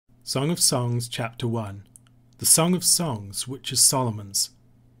Song of Songs, Chapter 1. The Song of Songs, which is Solomon's.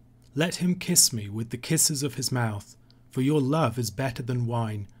 Let him kiss me with the kisses of his mouth, for your love is better than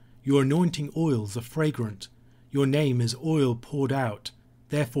wine. Your anointing oils are fragrant. Your name is oil poured out,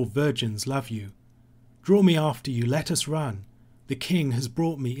 therefore virgins love you. Draw me after you, let us run. The king has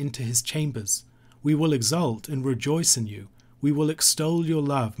brought me into his chambers. We will exult and rejoice in you. We will extol your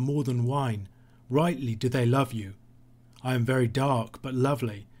love more than wine. Rightly do they love you. I am very dark but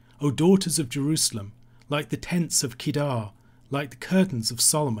lovely, O daughters of Jerusalem, like the tents of Kedar, like the curtains of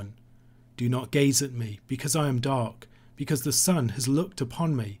Solomon. Do not gaze at me, because I am dark, because the sun has looked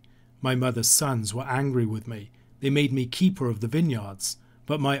upon me. My mother's sons were angry with me. They made me keeper of the vineyards,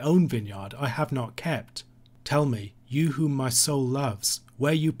 but my own vineyard I have not kept. Tell me, you whom my soul loves,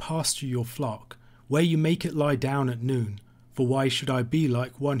 where you pasture your flock, where you make it lie down at noon. For why should I be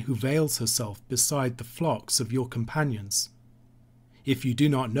like one who veils herself beside the flocks of your companions? If you do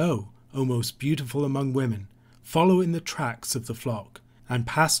not know, O most beautiful among women, follow in the tracks of the flock, and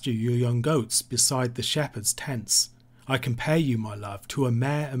pasture your young goats beside the shepherds' tents. I compare you, my love, to a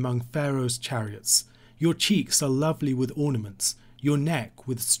mare among Pharaoh's chariots. Your cheeks are lovely with ornaments, your neck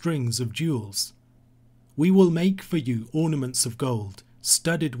with strings of jewels. We will make for you ornaments of gold,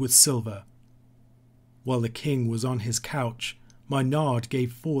 studded with silver. While the king was on his couch, my nard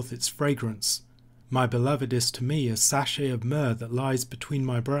gave forth its fragrance. My beloved is to me a sachet of myrrh that lies between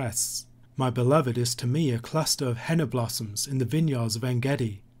my breasts. My beloved is to me a cluster of henna blossoms in the vineyards of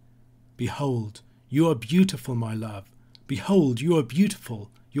En-gedi. Behold, you are beautiful, my love. Behold, you are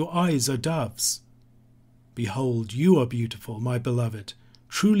beautiful. Your eyes are doves. Behold, you are beautiful, my beloved,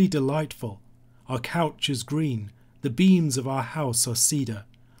 truly delightful. Our couch is green. The beams of our house are cedar.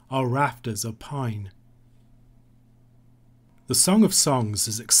 Our rafters are pine. The Song of Songs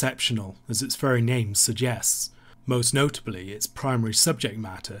is exceptional, as its very name suggests. Most notably, its primary subject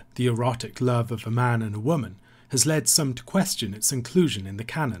matter, the erotic love of a man and a woman, has led some to question its inclusion in the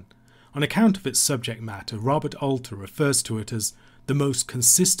canon. On account of its subject matter, Robert Alter refers to it as the most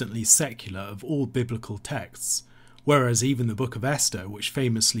consistently secular of all biblical texts, whereas even the Book of Esther, which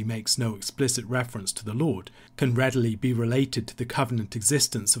famously makes no explicit reference to the Lord, can readily be related to the covenant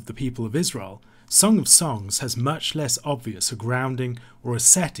existence of the people of Israel. Song of Songs has much less obvious a grounding or a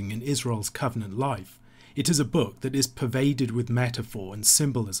setting in Israel's covenant life. It is a book that is pervaded with metaphor and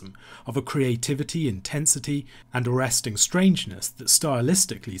symbolism, of a creativity, intensity, and arresting strangeness that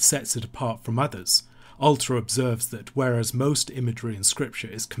stylistically sets it apart from others. Alter observes that whereas most imagery in Scripture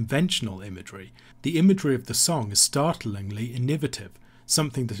is conventional imagery, the imagery of the song is startlingly innovative,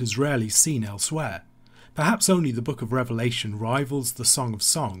 something that is rarely seen elsewhere. Perhaps only the book of Revelation rivals the Song of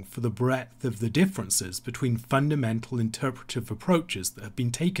Song for the breadth of the differences between fundamental interpretive approaches that have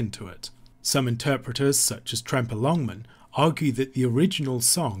been taken to it. Some interpreters, such as Tremper Longman, argue that the original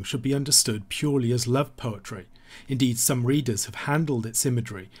song should be understood purely as love poetry. Indeed, some readers have handled its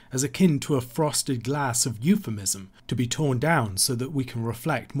imagery as akin to a frosted glass of euphemism, to be torn down so that we can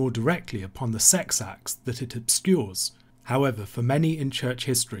reflect more directly upon the sex acts that it obscures. However, for many in church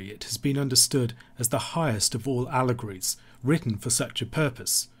history it has been understood as the highest of all allegories, written for such a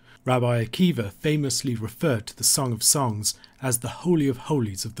purpose. Rabbi Akiva famously referred to the Song of Songs as the Holy of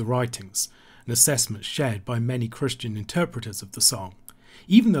Holies of the writings, an assessment shared by many Christian interpreters of the song.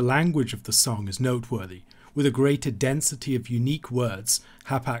 Even the language of the song is noteworthy, with a greater density of unique words,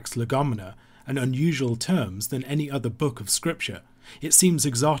 hapax legomena, and unusual terms than any other book of Scripture. It seems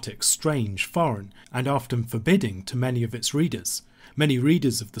exotic, strange, foreign, and often forbidding to many of its readers. Many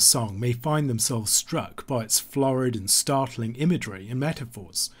readers of the song may find themselves struck by its florid and startling imagery and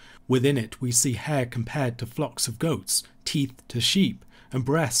metaphors. Within it we see hair compared to flocks of goats, teeth to sheep, and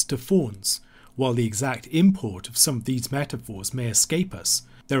breasts to fawns. While the exact import of some of these metaphors may escape us,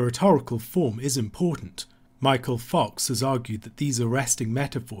 their rhetorical form is important. Michael Fox has argued that these arresting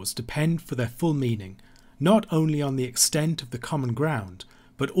metaphors depend for their full meaning not only on the extent of the common ground,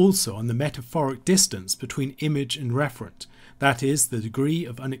 but also on the metaphoric distance between image and referent, that is, the degree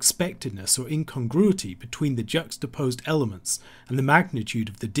of unexpectedness or incongruity between the juxtaposed elements and the magnitude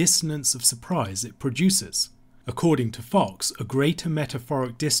of the dissonance of surprise it produces. According to Fox, a greater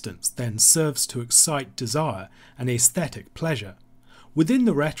metaphoric distance then serves to excite desire and aesthetic pleasure. Within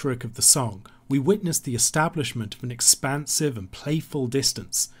the rhetoric of the song, we witness the establishment of an expansive and playful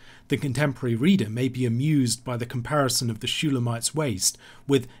distance. The contemporary reader may be amused by the comparison of the Shulamite's waist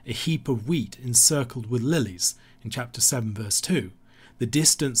with a heap of wheat encircled with lilies in chapter 7 verse 2. The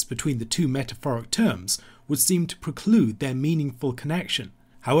distance between the two metaphoric terms would seem to preclude their meaningful connection.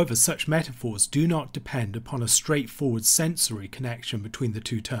 However, such metaphors do not depend upon a straightforward sensory connection between the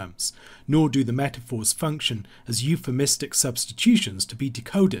two terms, nor do the metaphors function as euphemistic substitutions to be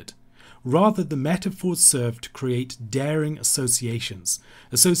decoded. Rather, the metaphors serve to create daring associations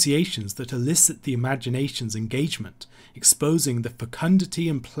that elicit the imagination's engagement, exposing the fecundity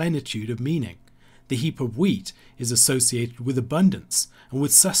and plenitude of meaning. The heap of wheat is associated with abundance and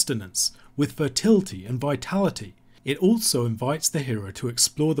with sustenance, with fertility and vitality. It also invites the hearer to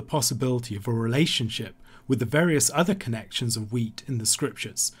explore the possibility of a relationship with the various other connections of wheat in the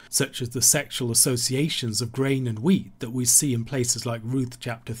scriptures, such as the sexual associations of grain and wheat that we see in places like Ruth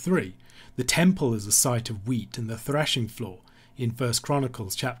chapter 3, the temple as a site of wheat and the threshing floor in 1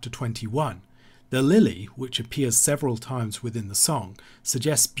 Chronicles chapter 21. The lily, which appears several times within the song,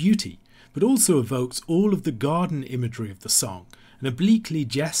 suggests beauty, but also evokes all of the garden imagery of the song, and obliquely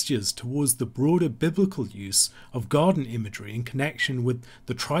gestures towards the broader biblical use of garden imagery in connection with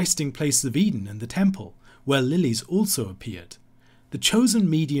the trysting place of Eden and the temple, where lilies also appeared. The chosen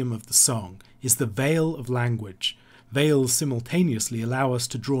medium of the song is the veil of language. Veils simultaneously allow us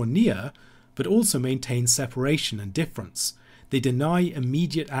to draw near, but also maintain separation and difference. They deny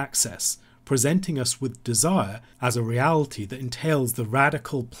immediate access, presenting us with desire as a reality that entails the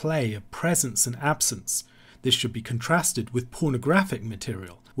radical play of presence and absence. This should be contrasted with pornographic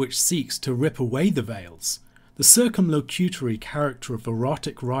material, which seeks to rip away the veils. The circumlocutory character of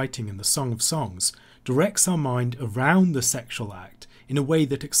erotic writing in the Song of Songs directs our mind around the sexual act in a way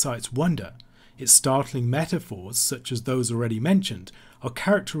that excites wonder. Its startling metaphors, such as those already mentioned, are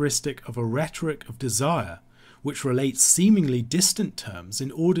characteristic of a rhetoric of desire, which relates seemingly distant terms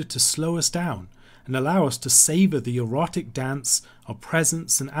in order to slow us down and allow us to savour the erotic dance of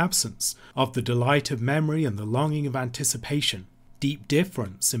presence and absence, of the delight of memory and the longing of anticipation. Deep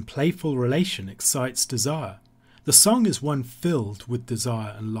difference in playful relation excites desire. The song is one filled with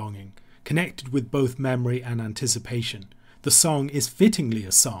desire and longing, connected with both memory and anticipation. The song is fittingly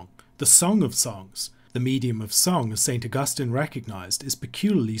a song, the song of songs. The medium of song, as St. Augustine recognised, is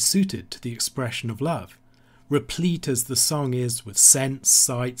peculiarly suited to the expression of love. Replete as the song is with scents,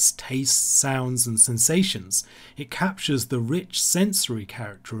 sights, tastes, sounds and sensations, it captures the rich sensory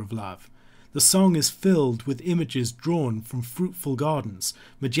character of love. The song is filled with images drawn from fruitful gardens,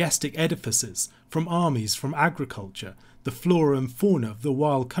 majestic edifices, from armies, from agriculture, the flora and fauna of the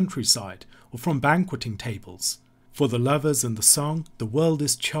wild countryside, or from banqueting tables. For the lovers and the song, the world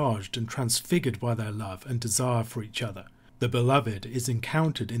is charged and transfigured by their love and desire for each other. The beloved is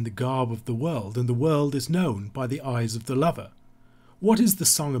encountered in the garb of the world, and the world is known by the eyes of the lover. What is the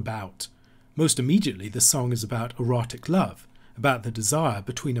song about? Most immediately, the song is about erotic love, about the desire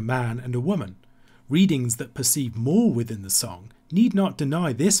between a man and a woman. Readings that perceive more within the song need not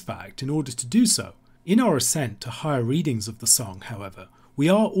deny this fact in order to do so. In our ascent to higher readings of the song, however, we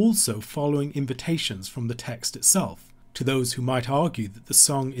are also following invitations from the text itself. To those who might argue that the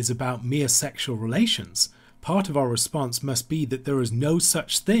song is about mere sexual relations, part of our response must be that there is no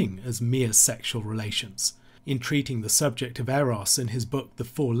such thing as mere sexual relations. In treating the subject of Eros in his book The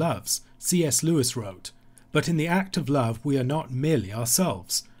Four Loves, C.S. Lewis wrote, "But in the act of love we are not merely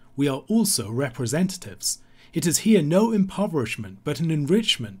ourselves, we are also representatives. It is here no impoverishment but an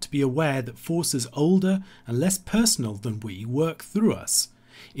enrichment to be aware that forces older and less personal than we work through us.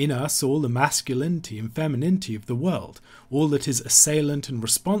 In us all the masculinity and femininity of the world, all that is assailant and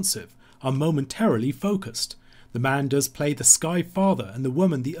responsive, are momentarily focused. The man does play the sky father and the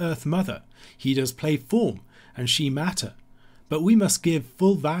woman the earth mother. He does play form and she matter. But we must give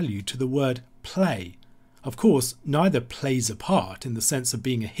full value to the word play. Of course, neither plays a part in the sense of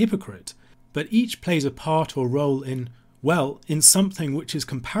being a hypocrite, but each plays a part or role in something which is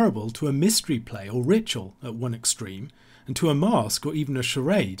comparable to a mystery play or ritual at one extreme, and to a mask or even a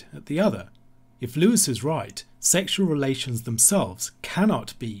charade at the other. If Lewis is right, sexual relations themselves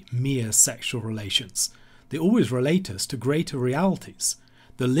cannot be mere sexual relations. They always relate us to greater realities.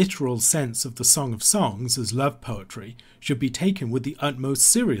 The literal sense of the Song of Songs as love poetry should be taken with the utmost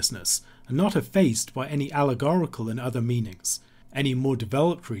seriousness and not effaced by any allegorical and other meanings. Any more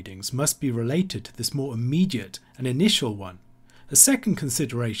developed readings must be related to this more immediate and initial one. A second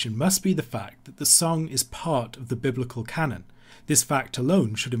consideration must be the fact that the song is part of the biblical canon. This fact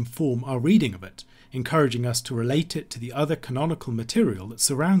alone should inform our reading of it, encouraging us to relate it to the other canonical material that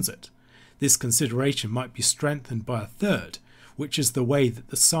surrounds it. This consideration might be strengthened by a third, which is the way that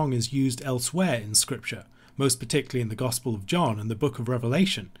the song is used elsewhere in Scripture, most particularly in the Gospel of John and the Book of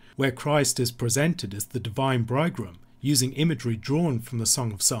Revelation, where Christ is presented as the divine bridegroom, using imagery drawn from the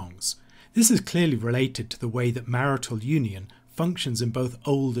Song of Songs. This is clearly related to the way that marital union functions in both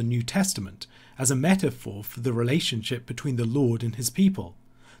Old and New Testament as a metaphor for the relationship between the Lord and his people.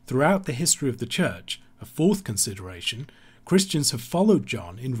 Throughout the history of the Church, a fourth consideration, Christians have followed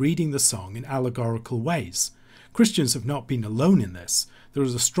John in reading the song in allegorical ways. Christians have not been alone in this. there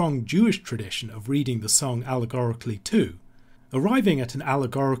is a strong Jewish tradition of reading the song allegorically too. Arriving at an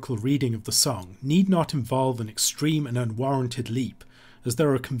allegorical reading of the song need not involve an extreme and unwarranted leap, as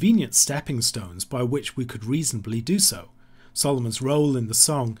there are convenient stepping stones by which we could reasonably do so. Solomon's role in the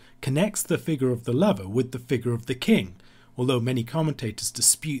song connects the figure of the lover with the figure of the king, although many commentators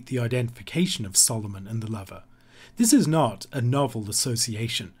dispute the identification of Solomon and the lover. This is not a novel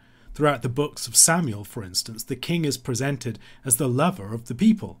association. Throughout the books of Samuel, for instance, the king is presented as the lover of the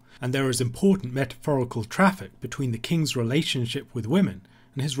people, and there is important metaphorical traffic between the king's relationship with women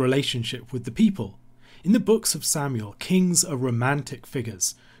and his relationship with the people. In the books of Samuel, kings are romantic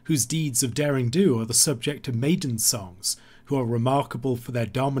figures, whose deeds of daring do are the subject of maiden songs, who are remarkable for their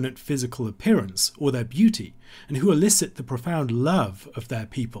dominant physical appearance or their beauty, and who elicit the profound love of their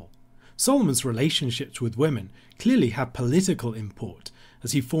people. Solomon's relationships with women clearly have political import,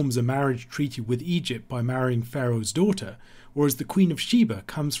 as he forms a marriage treaty with Egypt by marrying Pharaoh's daughter, or as the Queen of Sheba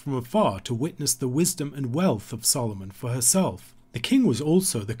comes from afar to witness the wisdom and wealth of Solomon for herself. The king was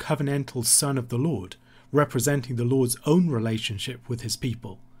also the covenantal son of the Lord, representing the Lord's own relationship with his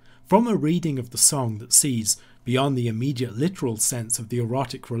people. From a reading of the song that sees, beyond the immediate literal sense of the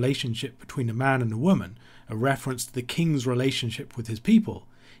erotic relationship between a man and a woman, a reference to the king's relationship with his people,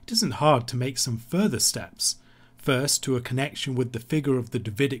 it isn't hard to make some further steps. First, to a connection with the figure of the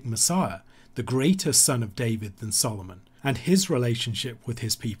Davidic Messiah, the greater son of David than Solomon, and his relationship with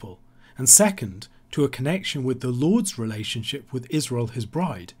his people. And second, to a connection with the Lord's relationship with Israel his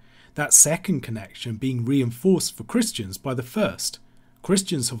bride, that second connection being reinforced for Christians by the first.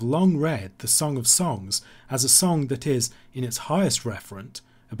 Christians have long read the Song of Songs as a song that is, in its highest referent,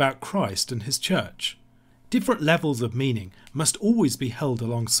 about Christ and his church. Different levels of meaning must always be held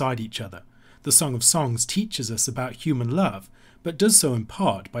alongside each other. The Song of Songs teaches us about human love, but does so in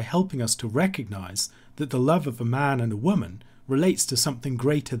part by helping us to recognize that the love of a man and a woman relates to something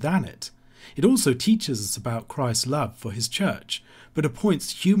greater than it. It also teaches us about Christ's love for his church, but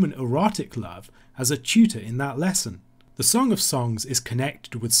appoints human erotic love as a tutor in that lesson. The Song of Songs is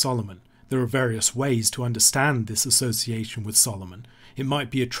connected with Solomon. There are various ways to understand this association with Solomon. It might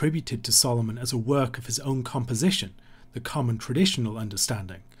be attributed to Solomon as a work of his own composition, the common traditional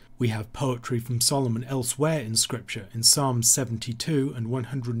understanding. We have poetry from Solomon elsewhere in Scripture, in Psalms 72 and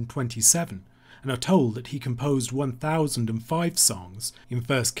 127, and are told that he composed 1005 songs in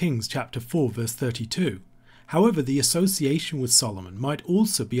 1 Kings chapter 4 verse 32. However, the association with Solomon might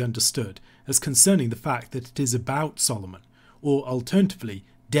also be understood as concerning the fact that it is about Solomon, or alternatively,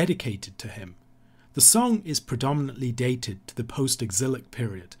 dedicated to him. The song is predominantly dated to the post-exilic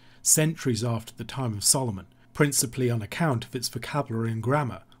period, centuries after the time of Solomon, principally on account of its vocabulary and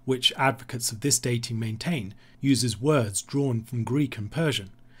grammar, which advocates of this dating maintain uses words drawn from Greek and Persian.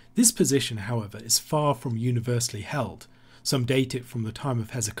 This position, however, is far from universally held. Some date it from the time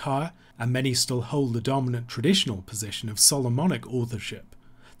of Hezekiah, and many still hold the dominant traditional position of Solomonic authorship.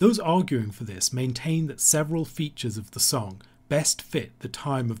 Those arguing for this maintain that several features of the song best fit the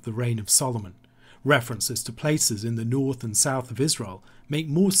time of the reign of Solomon. References to places in the north and south of Israel make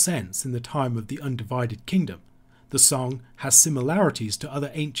more sense in the time of the undivided kingdom. The song has similarities to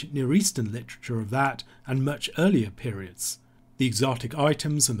other ancient Near Eastern literature of that and much earlier periods. The exotic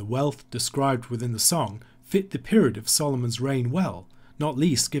items and the wealth described within the song fit the period of Solomon's reign well, not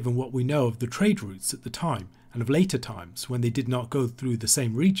least given what we know of the trade routes at the time and of later times when they did not go through the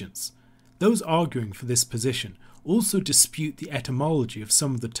same regions. Those arguing for this position also dispute the etymology of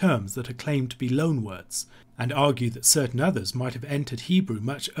some of the terms that are claimed to be loanwords, and argue that certain others might have entered Hebrew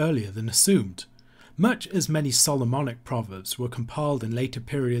much earlier than assumed. Much as many Solomonic proverbs were compiled in later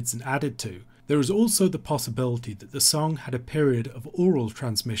periods and added to, there is also the possibility that the song had a period of oral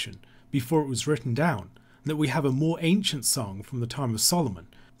transmission before it was written down, and that we have a more ancient song from the time of Solomon,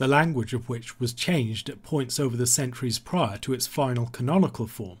 the language of which was changed at points over the centuries prior to its final canonical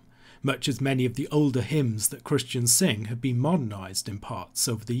form, much as many of the older hymns that Christians sing have been modernized in parts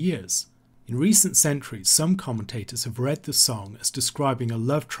over the years. In recent centuries, some commentators have read the song as describing a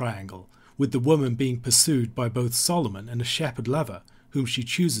love triangle, with the woman being pursued by both Solomon and a shepherd lover, whom she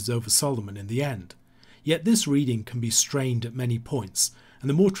chooses over Solomon in the end. Yet this reading can be strained at many points, and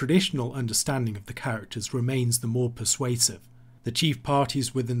the more traditional understanding of the characters remains the more persuasive. The chief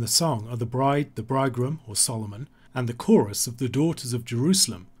parties within the song are the bride, the bridegroom, or Solomon, and the chorus of the daughters of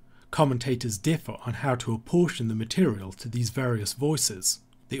Jerusalem. Commentators differ on how to apportion the material to these various voices.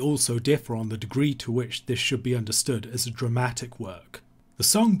 They also differ on the degree to which this should be understood as a dramatic work. The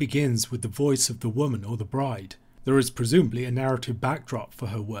song begins with the voice of the woman or the bride. There is presumably a narrative backdrop for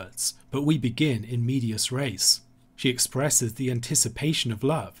her words, but we begin in medias res. She expresses the anticipation of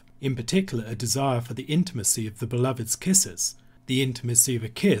love, in particular a desire for the intimacy of the beloved's kisses. The intimacy of a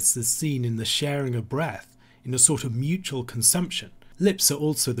kiss is seen in the sharing of breath, in a sort of mutual consumption. Lips are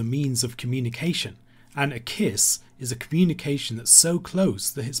also the means of communication, and a kiss is a communication that's so close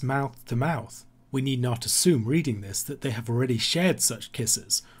that it's mouth to mouth. We need not assume reading this that they have already shared such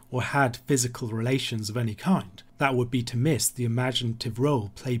kisses or had physical relations of any kind. That would be to miss the imaginative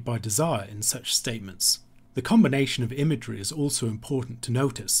role played by desire in such statements. The combination of imagery is also important to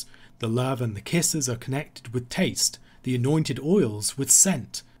notice. The love and the kisses are connected with taste, the anointed oils with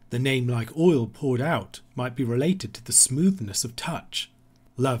scent. The name like oil poured out might be related to the smoothness of touch.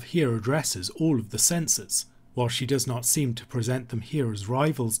 Love here addresses all of the senses. While she does not seem to present them here as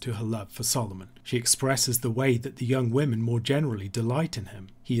rivals to her love for Solomon, she expresses the way that the young women more generally delight in him.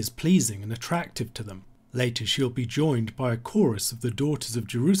 He is pleasing and attractive to them. Later she will be joined by a chorus of the daughters of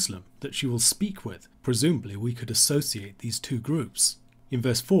Jerusalem that she will speak with. Presumably we could associate these two groups. In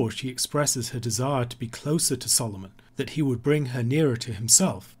verse 4 she expresses her desire to be closer to Solomon, that he would bring her nearer to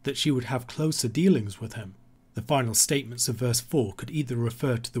himself, that she would have closer dealings with him. The final statements of verse 4 could either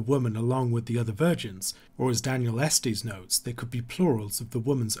refer to the woman along with the other virgins, or as Daniel Estes notes, they could be plurals of the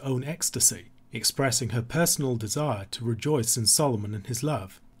woman's own ecstasy, expressing her personal desire to rejoice in Solomon and his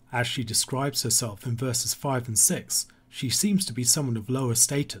love. As she describes herself in verses 5 and 6, she seems to be someone of lower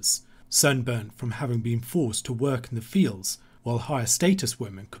status, sunburnt from having been forced to work in the fields, while higher status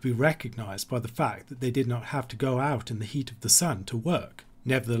women could be recognized by the fact that they did not have to go out in the heat of the sun to work.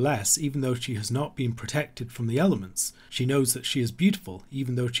 Nevertheless, even though she has not been protected from the elements, she knows that she is beautiful,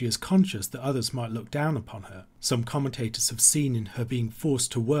 even though she is conscious that others might look down upon her. Some commentators have seen in her being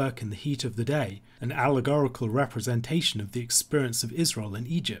forced to work in the heat of the day an allegorical representation of the experience of Israel in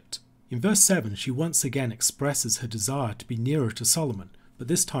Egypt. In verse 7 she once again expresses her desire to be nearer to Solomon, but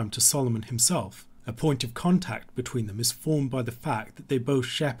this time to Solomon himself. A point of contact between them is formed by the fact that they both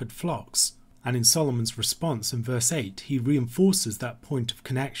shepherd flocks. And in Solomon's response in verse 8 he reinforces that point of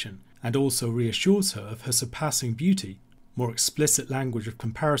connection and also reassures her of her surpassing beauty. More explicit language of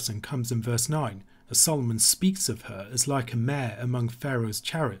comparison comes in verse 9, as Solomon speaks of her as like a mare among Pharaoh's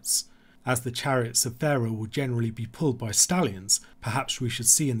chariots. As the chariots of Pharaoh will generally be pulled by stallions, perhaps we should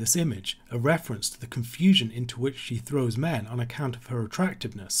see in this image a reference to the confusion into which she throws men on account of her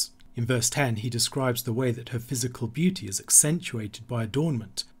attractiveness. In verse 10 he describes the way that her physical beauty is accentuated by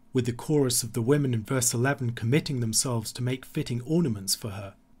adornment, with the chorus of the women in verse 11 committing themselves to make fitting ornaments for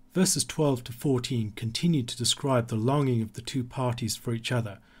her. Verses 12 to 14 continue to describe the longing of the two parties for each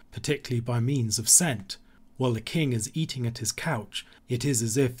other, particularly by means of scent. While the king is eating at his couch, it is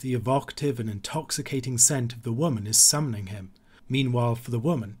as if the evocative and intoxicating scent of the woman is summoning him. Meanwhile, for the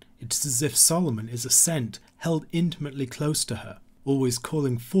woman, it is as if Solomon is a scent held intimately close to her, always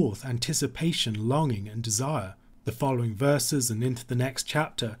calling forth anticipation, longing, and desire. The following verses and into the next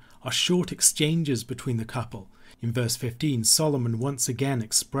chapter are short exchanges between the couple. In verse 15, Solomon once again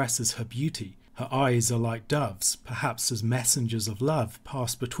expresses her beauty. Her eyes are like doves, perhaps as messengers of love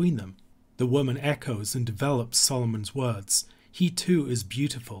pass between them. The woman echoes and develops Solomon's words. He too is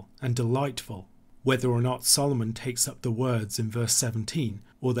beautiful and delightful. Whether or not Solomon takes up the words in verse 17,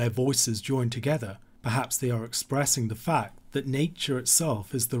 or their voices join together, perhaps they are expressing the fact that nature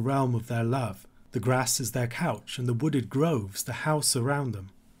itself is the realm of their love. The grass is their couch, and the wooded groves the house around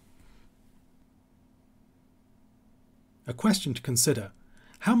them. A question to consider: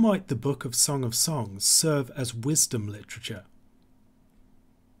 how might the Book of Song of Songs serve as wisdom literature?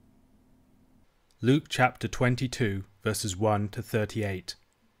 Luke chapter 22, verses 1 to 38.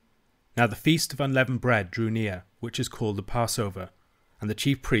 Now the feast of unleavened bread drew near, which is called the Passover, and the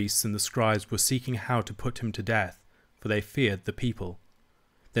chief priests and the scribes were seeking how to put him to death, for they feared the people.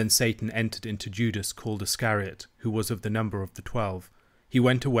 Then Satan entered into Judas called Iscariot, who was of the number of the 12. He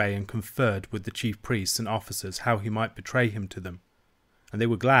went away and conferred with the chief priests and officers how he might betray him to them. And they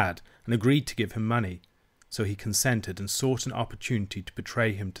were glad, and agreed to give him money. So he consented and sought an opportunity to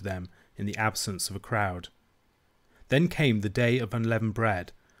betray him to them in the absence of a crowd. Then came the day of unleavened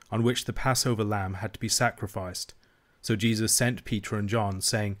bread, on which the Passover lamb had to be sacrificed. So Jesus sent Peter and John,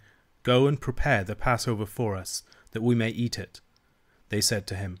 saying, Go and prepare the Passover for us, that we may eat it. They said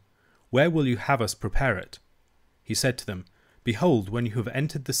to him, Where will you have us prepare it? He said to them, Behold, when you have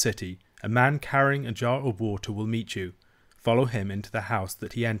entered the city, a man carrying a jar of water will meet you. Follow him into the house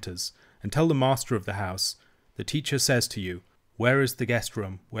that he enters, and tell the master of the house, The teacher says to you, Where is the guest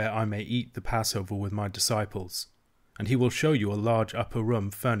room, where I may eat the Passover with my disciples? And he will show you a large upper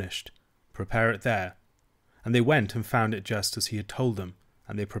room furnished. Prepare it there. And they went and found it just as he had told them,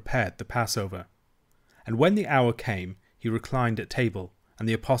 and they prepared the Passover. And when the hour came, he reclined at table, and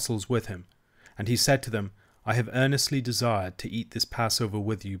the apostles with him. And he said to them, I have earnestly desired to eat this Passover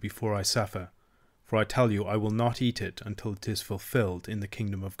with you before I suffer. for I tell you, I will not eat it until it is fulfilled in the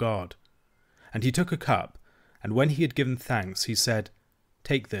kingdom of God." And he took a cup, and when he had given thanks, he said,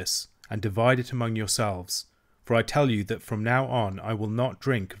 "Take this, and divide it among yourselves, for I tell you that from now on I will not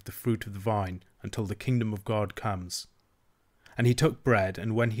drink of the fruit of the vine until the kingdom of God comes." And he took bread,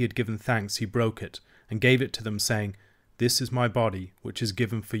 and when he had given thanks, he broke it, and gave it to them, saying, "This is my body, which is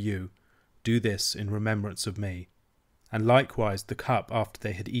given for you. Do this in remembrance of me." And likewise the cup after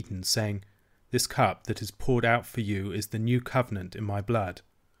they had eaten, saying, "This cup that is poured out for you is the new covenant in my blood.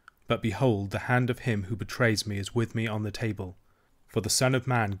 But behold, the hand of him who betrays me is with me on the table. For the Son of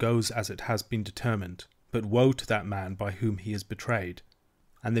Man goes as it has been determined, but woe to that man by whom he is betrayed."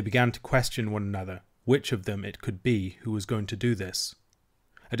 And they began to question one another, which of them it could be who was going to do this.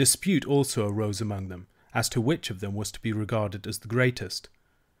 A dispute also arose among them, as to which of them was to be regarded as the greatest.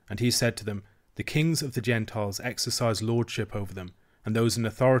 And he said to them, "The kings of the Gentiles exercise lordship over them, and those in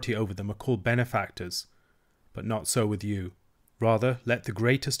authority over them are called benefactors. But not so with you. Rather, let the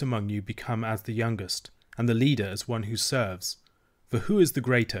greatest among you become as the youngest, and the leader as one who serves. For who is the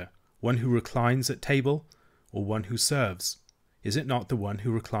greater, one who reclines at table, or one who serves? Is it not the one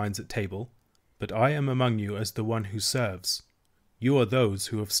who reclines at table? But I am among you as the one who serves. You are those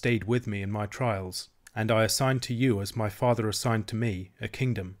who have stayed with me in my trials, and I assign to you, as my Father assigned to me, a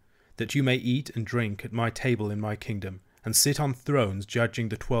kingdom, that you may eat and drink at my table in my kingdom, and sit on thrones judging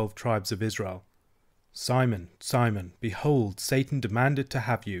the 12 tribes of Israel. Simon, Simon, behold, Satan demanded to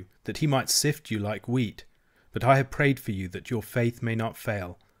have you, that he might sift you like wheat. But I have prayed for you that your faith may not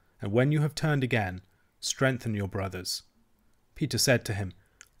fail, and when you have turned again, strengthen your brothers." Peter said to him,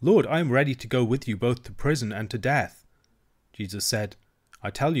 "Lord, I am ready to go with you both to prison and to death." Jesus said,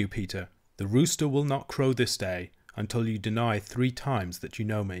 "I tell you, Peter, the rooster will not crow this day until you deny 3 times that you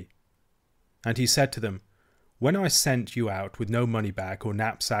know me." And he said to them, "When I sent you out with no money bag or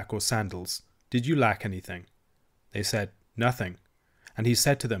knapsack or sandals, did you lack anything?" They said, "Nothing." And he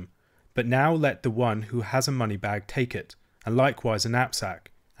said to them, "But now let the one who has a money bag take it, and likewise a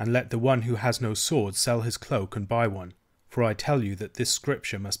knapsack, and let the one who has no sword sell his cloak and buy one. For I tell you that this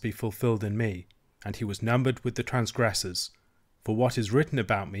scripture must be fulfilled in me." And he was numbered with the transgressors. For what is written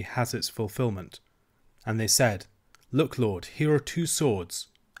about me has its fulfillment. And they said, "Look, Lord, here are 2 swords.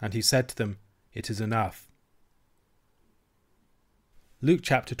 And he said to them, "It is enough." Luke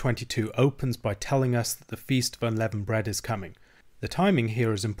chapter 22 opens by telling us that the Feast of Unleavened Bread is coming. The timing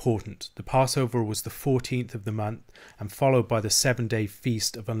here is important. The Passover was the 14th of the month and followed by the 7-day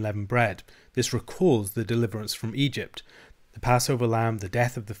Feast of Unleavened Bread. This recalls the deliverance from Egypt, the Passover lamb, the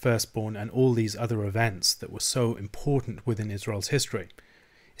death of the firstborn, and all these other events that were so important within Israel's history.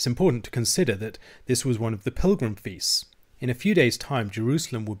 It's important to consider that this was one of the pilgrim feasts. In a few days' time,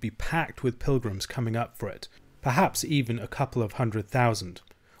 Jerusalem would be packed with pilgrims coming up for it, perhaps even a couple of 100,000.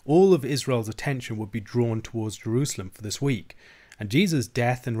 All of Israel's attention would be drawn towards Jerusalem for this week. And Jesus'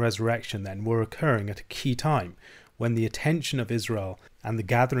 death and resurrection then were occurring at a key time, when the attention of Israel and the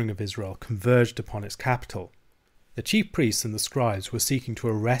gathering of Israel converged upon its capital. The chief priests and the scribes were seeking to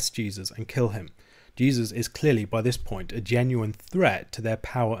arrest Jesus and kill him. Jesus is clearly by this point a genuine threat to their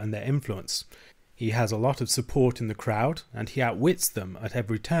power and their influence. He has a lot of support in the crowd, and he outwits them at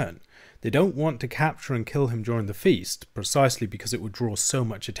every turn. They don't want to capture and kill him during the feast, precisely because it would draw so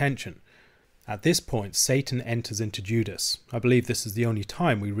much attention. At this point, Satan enters into Judas. I believe this is the only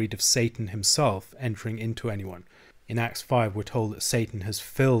time we read of Satan himself entering into anyone. In Acts 5, we're told that Satan has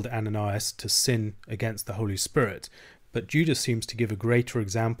filled Ananias to sin against the Holy Spirit, but Judas seems to give a greater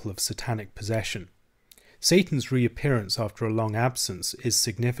example of satanic possession. Satan's reappearance after a long absence is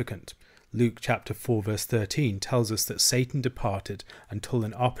significant. Luke chapter 4 verse 13 tells us that Satan departed until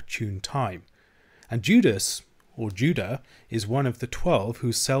an opportune time. And Judas, or Judah, is one of the 12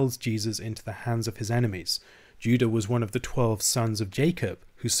 who sells Jesus into the hands of his enemies. Judah was one of the 12 sons of Jacob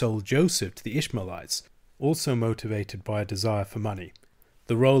who sold Joseph to the Ishmaelites, also motivated by a desire for money.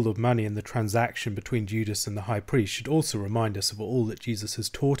 The role of money in the transaction between Judas and the high priest should also remind us of all that Jesus has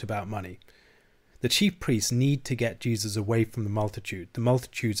taught about money. The chief priests need to get Jesus away from the multitude. The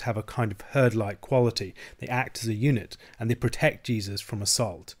multitudes have a kind of herd-like quality. They act as a unit, and they protect Jesus from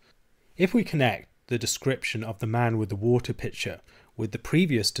assault. If we connect the description of the man with the water pitcher with the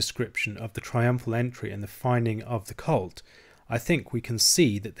previous description of the triumphal entry and the finding of the colt, I think we can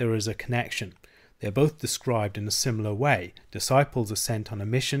see that there is a connection. They are both described in a similar way. Disciples are sent on a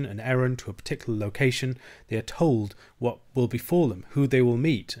mission, an errand to a particular location. They are told what will befall them, who they will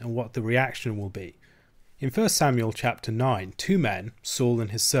meet, and what the reaction will be. In 1 Samuel chapter 9, 2 men, Saul and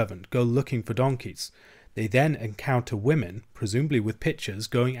his servant, go looking for donkeys. They then encounter women, presumably with pitchers,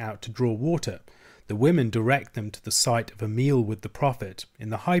 going out to draw water. The women direct them to the site of a meal with the prophet in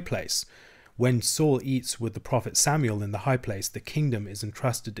the high place. when Saul eats with the prophet Samuel in the high place, the kingdom is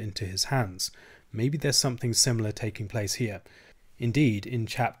entrusted into his hands. Maybe there's something similar taking place here. Indeed, in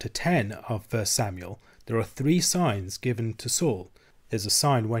chapter 10 of 1 Samuel, there are 3 signs given to Saul. There's a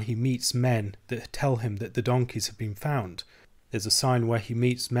sign when he meets men that tell him that the donkeys have been found. There's a sign where he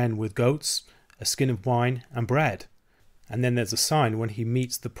meets men with goats, a skin of wine, and bread. And then there's a sign when he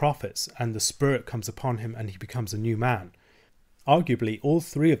meets the prophets and the Spirit comes upon him and he becomes a new man. Arguably, all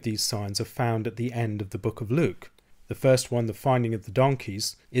 3 of these signs are found at the end of the book of Luke. The first one, the finding of the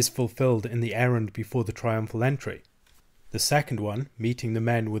donkeys, is fulfilled in the errand before the triumphal entry. The second one, meeting the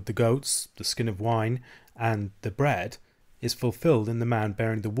men with the goats, the skin of wine, and the bread, is fulfilled in the man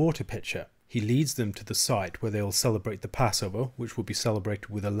bearing the water pitcher. He leads them to the site where they will celebrate the Passover, which will be celebrated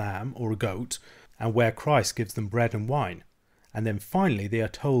with a lamb or a goat, and where Christ gives them bread and wine. And then finally they are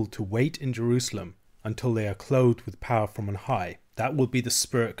told to wait in Jerusalem until they are clothed with power from on high. That will be the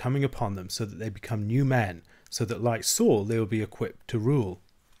Spirit coming upon them so that they become new men, so that like Saul they will be equipped to rule.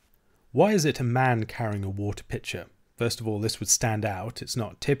 Why is it a man carrying a water pitcher? First of all, this would stand out. It's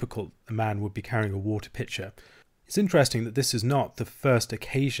not typical a man would be carrying a water pitcher. It's interesting that this is not the first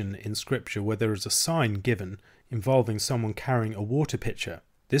occasion in Scripture where there is a sign given involving someone carrying a water pitcher.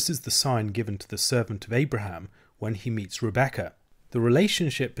 This is the sign given to the servant of Abraham when he meets Rebekah. The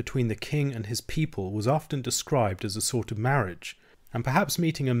relationship between the king and his people was often described as a sort of marriage, and perhaps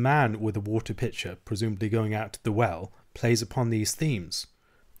meeting a man with a water pitcher, presumably going out to the well, plays upon these themes.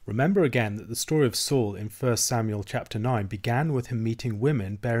 Remember again that the story of Saul in 1 Samuel chapter 9 began with him meeting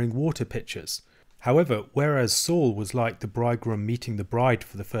women bearing water pitchers. However, whereas Saul was like the bridegroom meeting the bride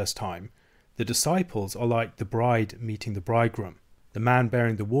for the first time, the disciples are like the bride meeting the bridegroom. The man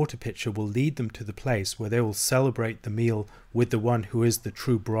bearing the water pitcher will lead them to the place where they will celebrate the meal with the one who is the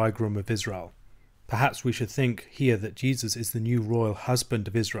true bridegroom of Israel. Perhaps we should think here that Jesus is the new royal husband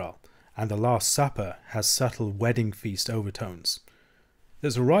of Israel, and the Last Supper has subtle wedding feast overtones.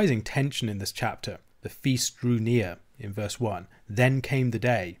 There's a rising tension in this chapter. The feast drew near, in verse 1. Then came the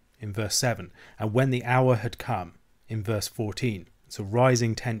day, in verse 7. And when the hour had come, in verse 14. It's a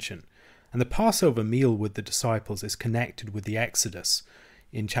rising tension. And the Passover meal with the disciples is connected with the Exodus.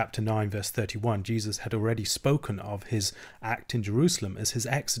 In chapter 9, verse 31, Jesus had already spoken of his act in Jerusalem as his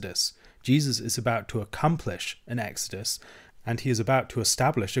Exodus. Jesus is about to accomplish an Exodus, and he is about to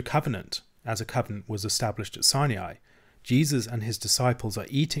establish a covenant, as a covenant was established at Sinai. Jesus and his disciples are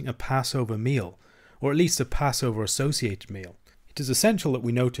eating a Passover meal, or at least a Passover-associated meal. It is essential that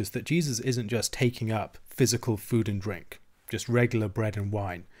we notice that Jesus isn't just taking up physical food and drink, just regular bread and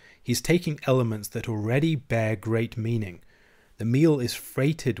wine. He's taking elements that already bear great meaning. The meal is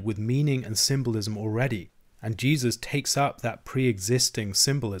freighted with meaning and symbolism already, and Jesus takes up that pre-existing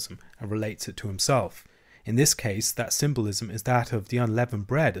symbolism and relates it to himself. In this case, that symbolism is that of the unleavened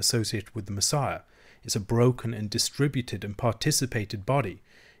bread associated with the Messiah. It's a broken and distributed and participated body.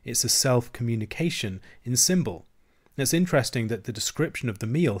 It's a self-communication in symbol. And it's interesting that the description of the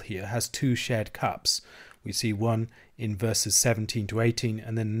meal here has 2 shared cups. We see one in verses 17 to 18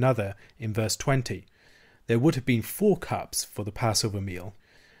 and then another in verse 20. There would have been 4 cups for the Passover meal,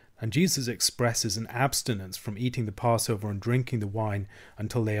 and Jesus expresses an abstinence from eating the Passover and drinking the wine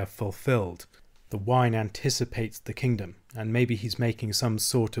until they are fulfilled. The wine anticipates the kingdom, and maybe he's making some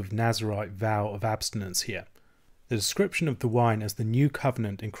sort of Nazirite vow of abstinence here. The description of the wine as the new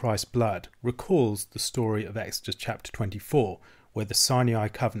covenant in Christ's blood recalls the story of Exodus chapter 24, where the Sinai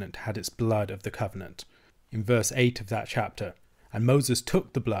covenant had its blood of the covenant. In verse 8 of that chapter, and Moses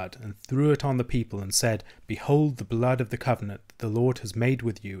took the blood and threw it on the people and said, Behold the blood of the covenant that the Lord has made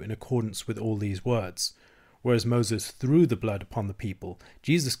with you in accordance with all these words. Whereas Moses threw the blood upon the people,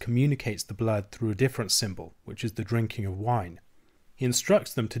 Jesus communicates the blood through a different symbol, which is the drinking of wine. He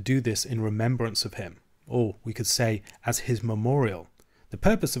instructs them to do this in remembrance of him, or we could say as his memorial. The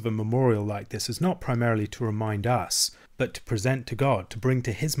purpose of a memorial like this is not primarily to remind us, but to present to God, to bring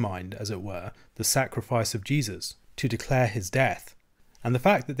to his mind, as it were, the sacrifice of Jesus, to declare his death. And the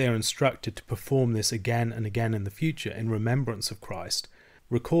fact that they are instructed to perform this again and again in the future in remembrance of Christ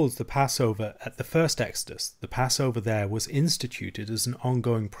recalls the Passover at the first Exodus. The Passover there was instituted as an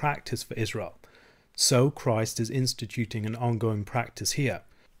ongoing practice for Israel. So Christ is instituting an ongoing practice here.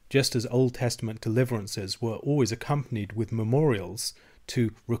 Just as Old Testament deliverances were always accompanied with memorials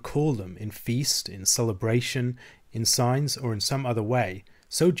to recall them in feast, in celebration, in signs, or in some other way,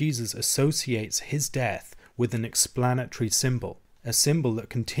 so Jesus associates his death with an explanatory symbol, a symbol that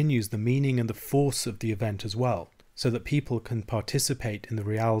continues the meaning and the force of the event as well, so that people can participate in the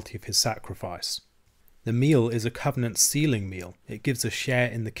reality of his sacrifice. The meal is a covenant sealing meal. It gives a share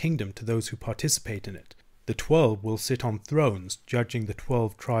in the kingdom to those who participate in it. The 12 will sit on thrones judging the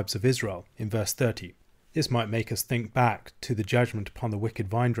 12 tribes of Israel in verse 30. This might make us think back to the judgment upon the wicked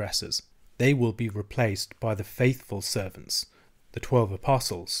vine dressers. They will be replaced by the faithful servants, the 12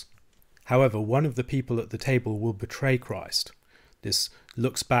 apostles. However, one of the people at the table will betray Christ. This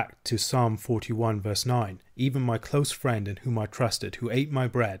looks back to Psalm 41 verse 9. Even my close friend in whom I trusted, who ate my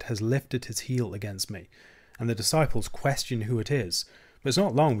bread, has lifted his heel against me. And the disciples question who it is, but it's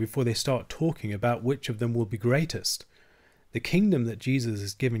not long before they start talking about which of them will be greatest. The kingdom that Jesus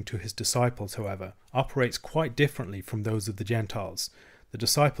is giving to his disciples, however, operates quite differently from those of the Gentiles. The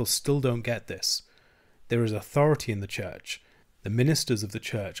disciples still don't get this. There is authority in the church. The ministers of the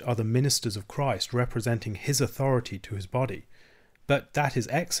church are the ministers of Christ, representing his authority to his body. But that is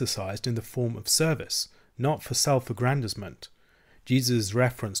exercised in the form of service, not for self-aggrandizement. Jesus'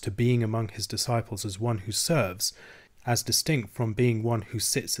 reference to being among his disciples as one who serves, as distinct from being one who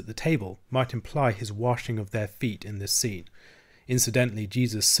sits at the table, might imply his washing of their feet in this scene. Incidentally,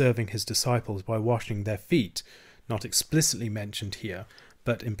 Jesus serving his disciples by washing their feet, not explicitly mentioned here,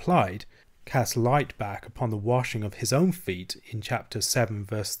 but implied, casts light back upon the washing of his own feet in chapter 7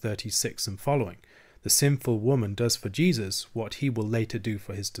 verse 36 and following. The sinful woman does for Jesus what he will later do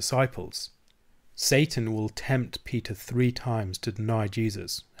for his disciples. Satan will tempt Peter 3 times to deny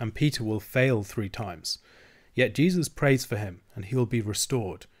Jesus, and Peter will fail 3 times. Yet Jesus prays for him, and he will be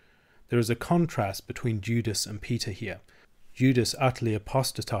restored. There is a contrast between Judas and Peter here. Judas utterly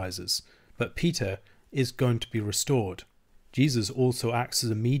apostatizes, but Peter is going to be restored. Jesus also acts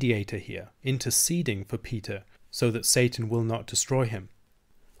as a mediator here, interceding for Peter, so that Satan will not destroy him.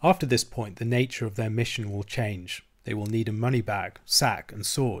 After this point, the nature of their mission will change. They will need a money bag, sack, and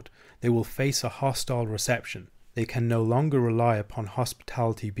sword. They will face a hostile reception. They can no longer rely upon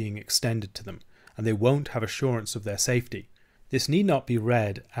hospitality being extended to them, and they won't have assurance of their safety. This need not be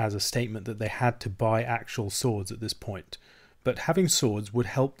read as a statement that they had to buy actual swords at this point, but having swords would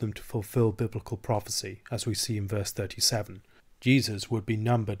help them to fulfill biblical prophecy, as we see in verse 37. Jesus would be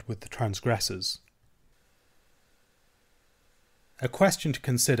numbered with the transgressors. A question to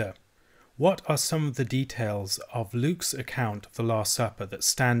consider. What are some of the details of Luke's account of the Last Supper that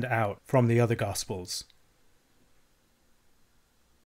stand out from the other Gospels?